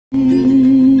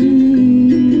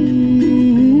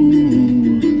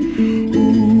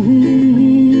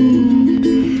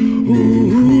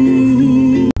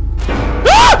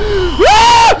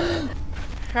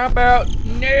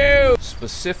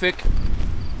specific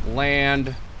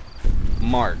landmarks,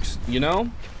 you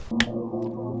know?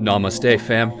 Namaste,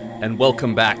 fam, and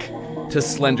welcome back to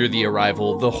Slender the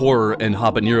Arrival, the horror and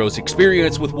Habaneros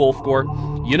experience with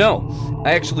Wolfgore. You know,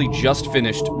 I actually just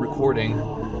finished recording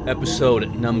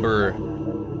episode number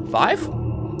 5,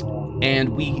 and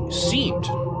we seemed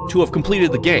to have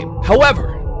completed the game.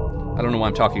 However, I don't know why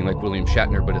I'm talking like William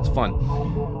Shatner, but it's fun.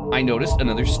 I noticed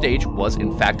another stage was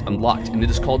in fact unlocked, and it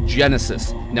is called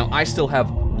Genesis. Now, I still have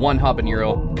one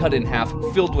habanero cut in half,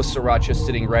 filled with sriracha,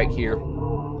 sitting right here,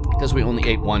 because we only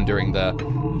ate one during the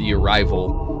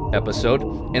Arrival episode.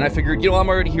 And I figured, you know, I'm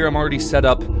already here, I'm already set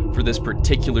up for this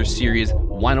particular series.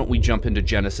 Why don't we jump into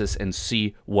Genesis and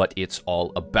see what it's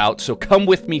all about? So come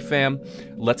with me, fam.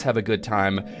 Let's have a good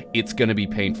time. It's gonna be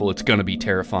painful, it's gonna be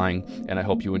terrifying, and I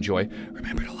hope you enjoy.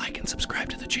 Remember to like and subscribe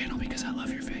to the channel because I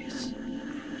love your face.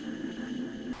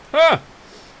 Huh!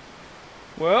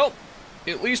 Well,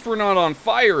 at least we're not on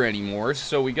fire anymore,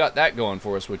 so we got that going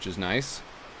for us, which is nice.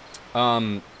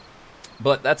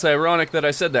 But that's ironic that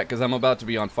I said that, because I'm about to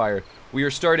be on fire. We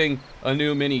are starting a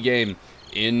new mini-game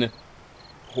in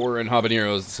Horror and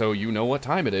Habaneros, so you know what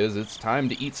time it is. It's time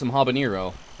to eat some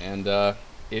habanero. And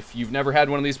if you've never had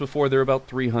one of these before, they're about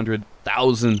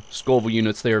 300,000 Scoville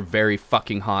units. They are very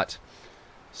fucking hot.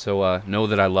 So know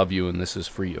that I love you, and this is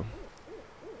for you.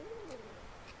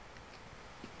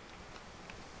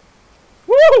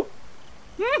 Woo!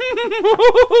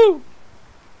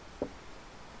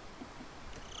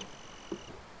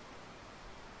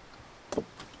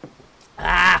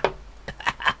 Ah!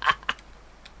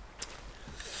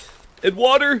 And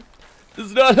water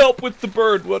does not help with the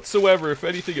burn whatsoever. If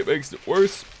anything, it makes it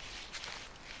worse.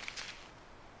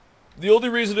 The only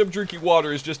reason I'm drinking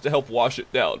water is just to help wash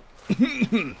it down.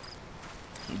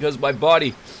 Because my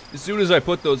body, as soon as I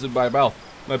put those in my mouth,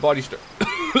 my body starts...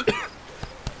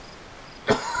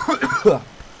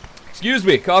 Excuse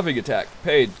me, coughing attack,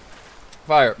 pain,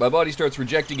 fire. My body starts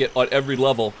rejecting it on every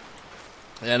level.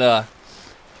 And a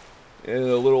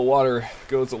little water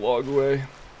goes a long way.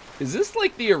 Is this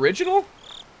like the original?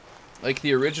 Like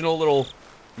the original little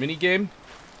mini game?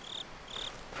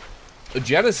 A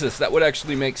Genesis, that would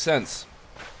actually make sense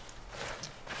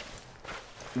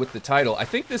with the title. I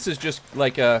think this is just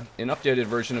like an updated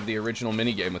version of the original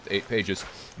mini game with 8 pages,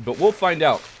 but we'll find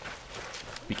out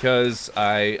because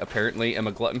I apparently am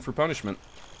a glutton for punishment.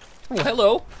 Oh,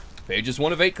 hello. Pages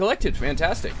 1 of 8 collected.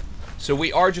 Fantastic. So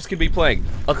we are just gonna be playing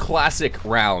a classic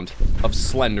round of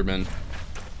Slenderman.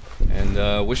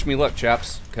 And wish me luck,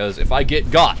 chaps, because if I get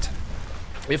got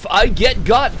by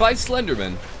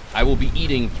Slenderman, I will be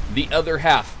eating the other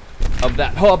half of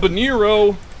that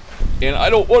habanero, and I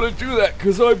don't want to do that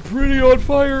because I'm pretty on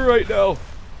fire right now.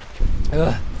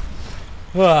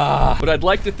 But I'd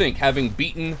like to think, having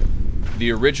beaten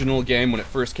the original game when it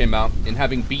first came out, and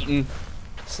having beaten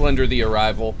Slender the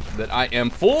Arrival, that I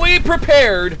am fully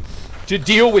prepared to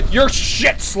deal with your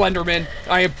shit, Slenderman.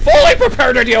 I am fully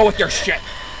prepared to deal with your shit.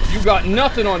 You got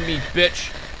nothing on me,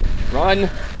 bitch. Run.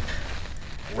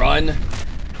 Run.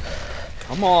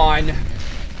 Come on.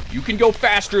 You can go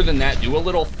faster than that. Do a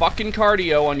little fucking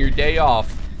cardio on your day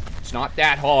off. It's not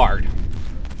that hard.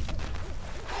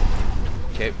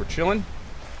 Okay, we're chilling.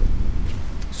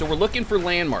 So we're looking for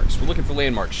landmarks. We're looking for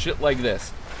landmarks. Shit like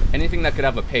this. Anything that could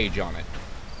have a page on it.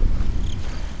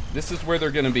 This is where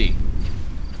they're gonna be.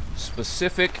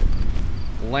 Specific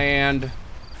landmarks.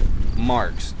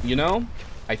 You know?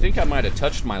 I think I might have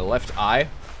touched my left eye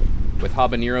with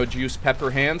habanero juice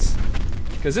pepper hands,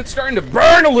 because it's starting to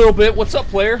burn a little bit. What's up,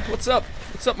 player? What's up?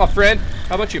 What's up, my friend?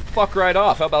 How about you fuck right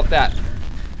off? How about that?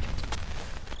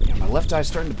 Yeah, my left eye's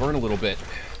starting to burn a little bit.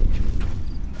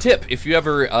 Tip, if you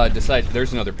ever decide,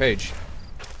 there's another page.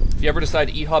 If you ever decide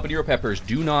to eat habanero peppers,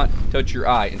 do not touch your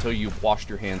eye until you've washed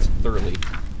your hands thoroughly,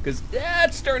 because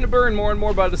it's starting to burn more and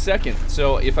more by the second.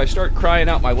 So if I start crying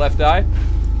out my left eye,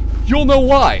 you'll know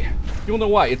why. You'll know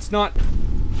why. It's not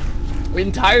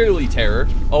entirely terror,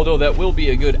 although that will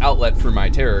be a good outlet for my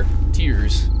terror.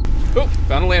 Tears. Oh,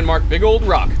 found a landmark. Big old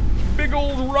rock. Big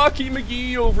old Rocky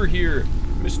McGee over here.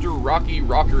 Mr. Rocky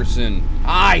Rockerson.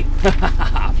 Aye.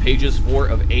 Pages 4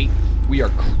 of 8. We are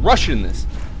crushing this.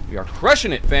 We are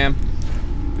crushing it, fam.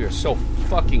 We are so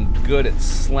fucking good at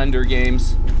Slender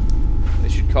games. They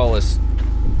should call us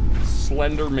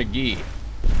Slender McGee.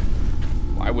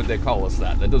 Why would they call us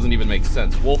that? That doesn't even make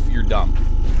sense. Wolf, you're dumb.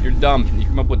 You're dumb. You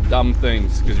come up with dumb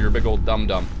things because you're a big old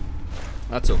dum-dum.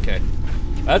 That's okay.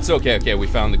 That's okay. Okay, we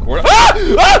found the corner. Ah!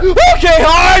 Ah! Okay,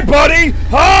 hi, buddy!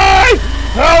 Hi!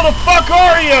 How the fuck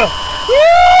are you?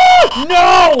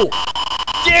 No!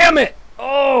 Damn it!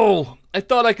 Oh! I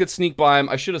thought I could sneak by him.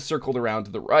 I should have circled around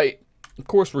to the right. Of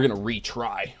course, we're gonna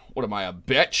retry. What am I, a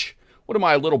bitch? What am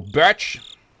I, a little bitch?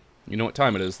 You know what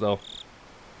time it is, though.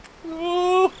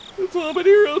 Oh, it's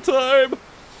Habanero time.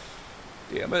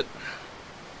 Damn it.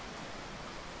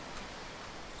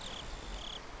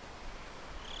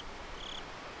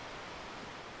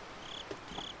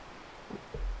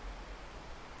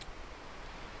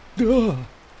 Ugh.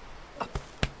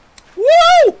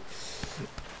 Woo!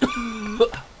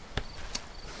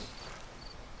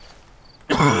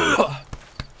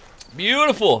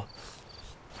 Beautiful.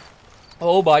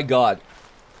 Oh my god.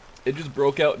 It just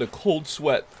broke out in a cold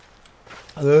sweat.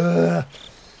 Okay.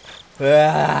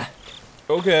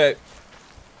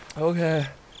 Okay.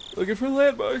 Looking for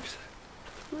landmarks.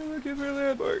 We're looking for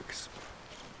landmarks.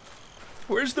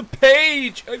 Where's the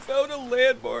page? I found a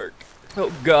landmark.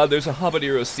 Oh god, there's a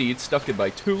habanero seed stuck in my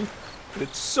tooth. And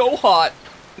it's so hot.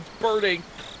 It's burning.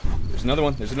 There's another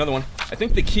one. There's another one. I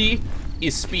think the key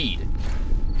is speed.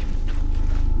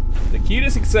 The key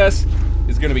to success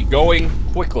is going to be going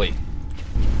quickly.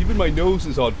 Even my nose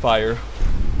is on fire.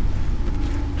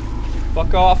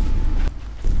 Fuck off.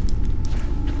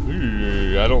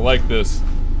 I don't like this.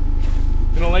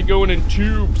 I don't like going in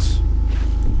tubes.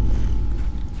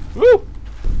 Woo!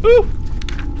 Woo!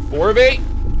 4 of 8.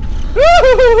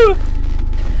 Woo!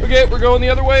 Okay, we're going the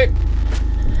other way.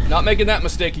 Not making that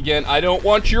mistake again. I don't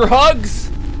want your hugs.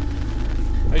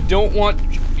 I don't want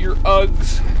your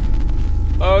Uggs.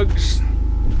 Uggs.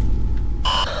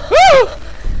 Woo!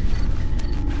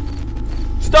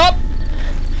 Stop!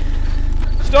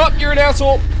 Stop, you're an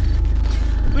asshole.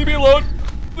 Leave me alone.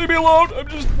 Leave me alone. I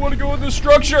just want to go in this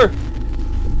structure.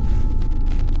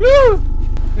 Woo!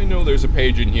 I know there's a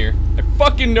page in here. I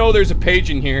fucking know there's a page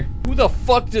in here. Who the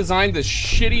fuck designed this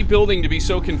shitty building to be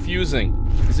so confusing?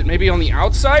 Is it maybe on the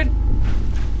outside?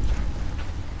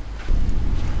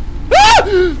 Ah!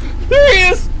 There he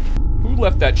is! Who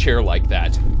left that chair like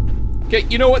that? Okay,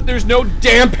 you know what? There's no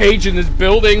damn page in this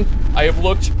building. I have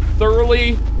looked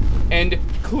thoroughly and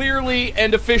clearly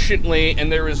and efficiently,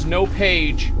 and there is no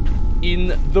page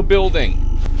in the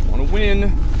building. I want to win.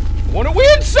 I want to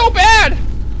win so bad!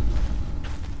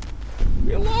 Leave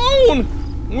me alone!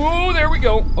 Whoa, there we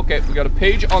go. Okay, we got a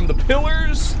page on the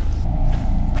pillars.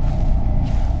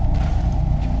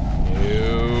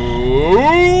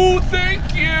 Oh,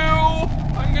 thank you!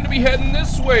 I'm gonna be heading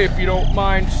this way if you don't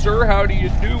mind, sir. How do you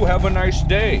do? Have a nice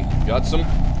day. Got some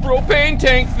propane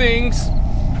tank things,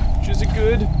 which is a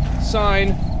good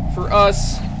sign for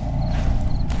us.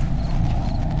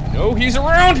 I know he's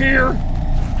around here.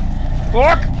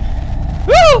 Fuck!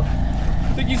 Woo!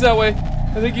 I think he's that way.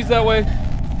 I think he's that way.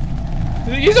 I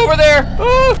think he's over there.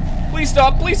 Ah! Please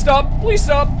stop, please stop, please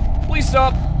stop, please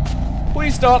stop,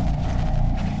 please stop.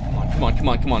 Come on, come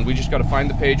on, come on. We just gotta find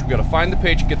the page. We gotta find the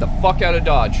page and get the fuck out of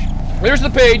Dodge. There's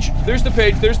the page. There's the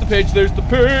page. There's the page. There's the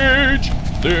page.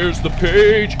 There's the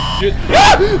page.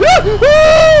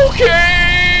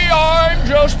 Okay, I'm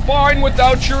just fine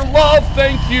without your love.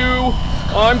 Thank you.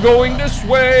 I'm going this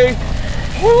way.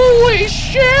 Holy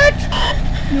shit!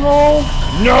 No,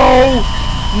 no,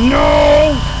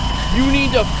 no! You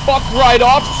need to fuck right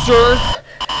off, sir.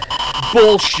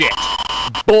 Bullshit.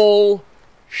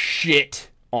 Bullshit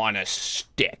on a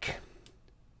stick.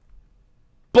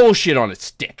 Bullshit on a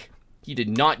stick. He did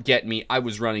not get me. I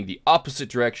was running the opposite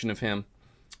direction of him.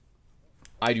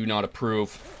 I do not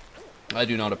approve. I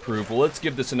do not approve. Well, let's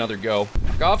give this another go.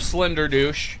 Back off, Slender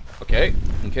douche. Okay,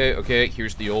 okay, okay.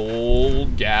 Here's the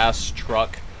old gas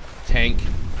truck tank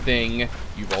thing.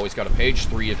 You've always got a page.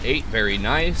 3 of 8. Very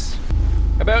nice.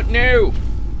 How about no?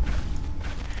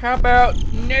 How about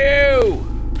no?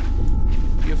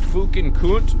 You fucking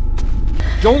cunt.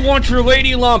 Don't want your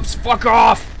lady lumps. Fuck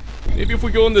off. Maybe if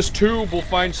we go in this tube, we'll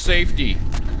find safety.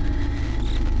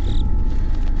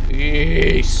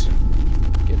 Jeez.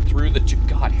 Get through the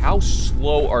God, how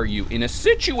slow are you in a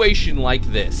situation like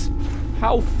this?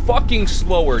 How fucking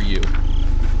slow are you?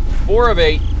 4 of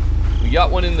 8. We got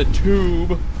one in the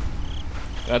tube.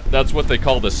 That's what they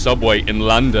call the subway in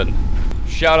London.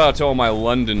 Shout out to all my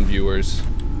London viewers.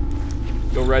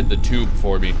 Go ride the tube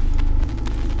for me.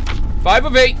 5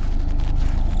 of 8.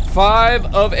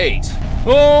 5 of 8.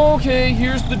 Okay,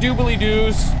 here's the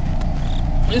doobly-doos.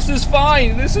 This is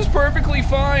fine. This is perfectly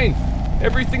fine.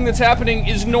 Everything that's happening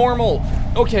is normal.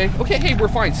 Okay, okay, hey, we're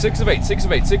fine. 6 of 8, 6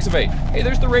 of 8, 6 of 8. Hey,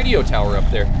 there's the radio tower up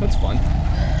there. That's fun.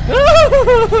 Come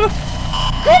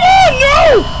on,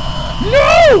 no!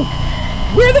 No!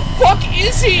 Where the fuck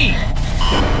is he?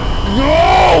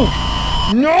 No!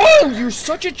 No! You're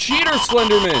such a cheater,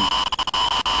 Slenderman.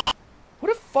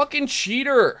 What a fucking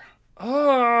cheater.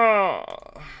 Oh,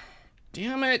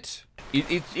 damn it.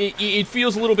 It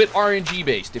feels a little bit RNG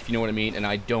based, if you know what I mean, and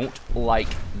I don't like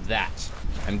that.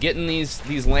 I'm getting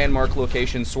these landmark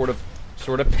locations sort of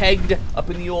pegged up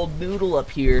in the old noodle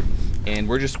up here, and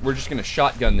we're just gonna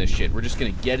shotgun this shit. We're just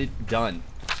gonna get it done.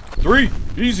 3,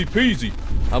 easy peasy.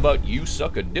 How about you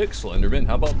suck a dick, Slenderman?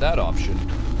 How about that option?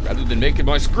 Rather than making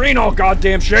my screen all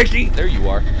goddamn shaky. There you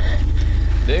are.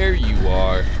 There you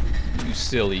are. You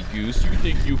silly goose. You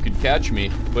think you could catch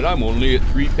me, but I'm only at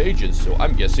 3 pages, so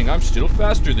I'm guessing I'm still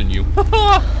faster than you.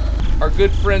 Our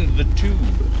good friend, the Tube.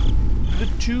 The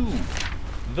Tube.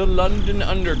 The London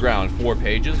Underground. 4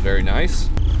 pages. Very nice.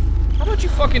 How about you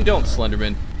fucking don't,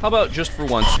 Slenderman? How about just for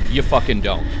once, you fucking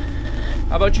don't?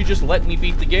 How about you just let me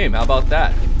beat the game? How about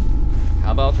that?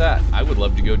 How about that? I would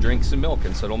love to go drink some milk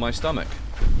and settle my stomach.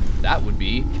 That would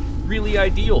be really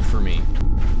ideal for me.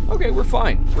 Okay, we're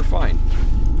fine. We're fine.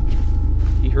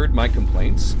 He heard my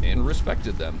complaints and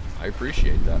respected them. I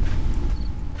appreciate that.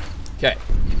 Okay,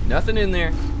 nothing in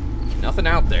there. Nothing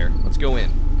out there. Let's go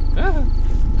in. Ah!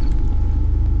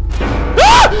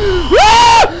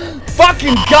 Ah!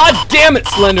 Fucking goddamn it,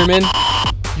 Slenderman!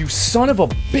 You son of a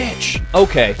bitch!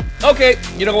 Okay,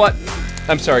 you know what?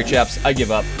 I'm sorry, chaps. I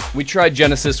give up. We tried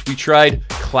Genesis. We tried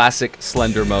classic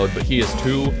Slender mode, but he is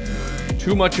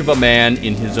too much of a man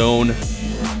in his own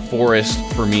forest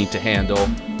for me to handle.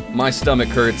 My stomach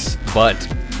hurts, but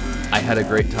I had a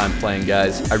great time playing,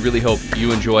 guys. I really hope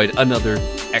you enjoyed another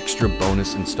extra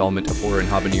bonus installment of Horror and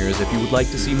Habaneros. If you would like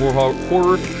to see more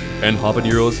horror and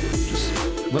Habaneros,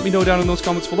 just let me know down in those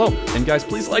comments below. And guys,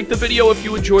 please like the video if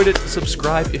you enjoyed it.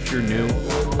 Subscribe if you're new.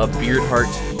 A beard heart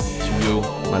to you,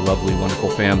 my lovely, wonderful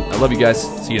fam. I love you guys.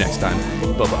 See you next time.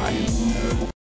 Bye-bye.